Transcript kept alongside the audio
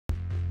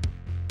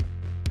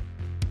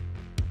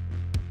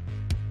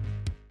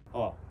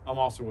I'm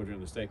Officer Woodring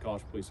of the State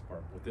College Police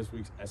Department with this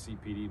week's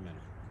SCPD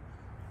Minute.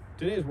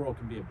 Today's world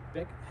can be a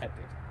bit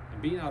hectic,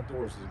 and being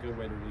outdoors is a good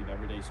way to relieve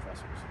everyday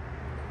stressors.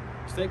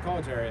 The State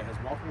College area has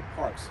multiple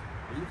parks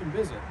that you can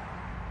visit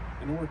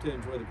in order to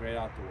enjoy the great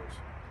outdoors.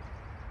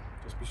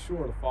 Just be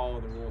sure to follow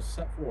the rules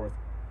set forth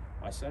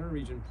by Center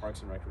Region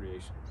Parks and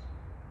Recreation.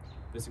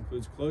 This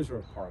includes closure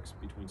of parks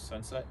between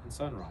sunset and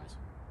sunrise.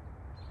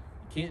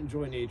 You can't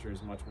enjoy nature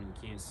as much when you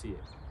can't see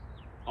it.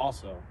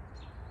 Also,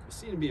 it's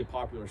seen to be a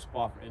popular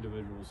spot for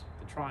individuals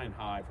to try and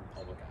hide from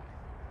public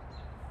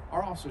eye.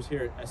 Our officers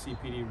here at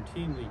SCPD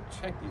routinely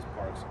check these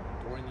parks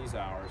during these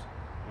hours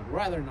and would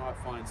rather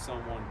not find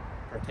someone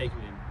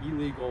partaking in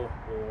illegal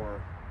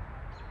or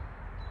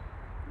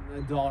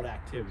adult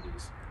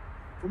activities.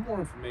 For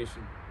more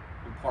information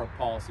on park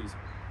policies,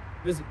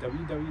 visit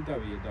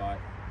www.crpr.org.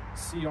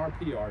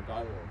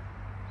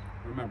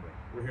 Remember,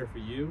 we're here for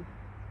you,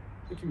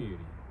 the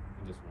community,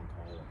 and just one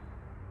call away.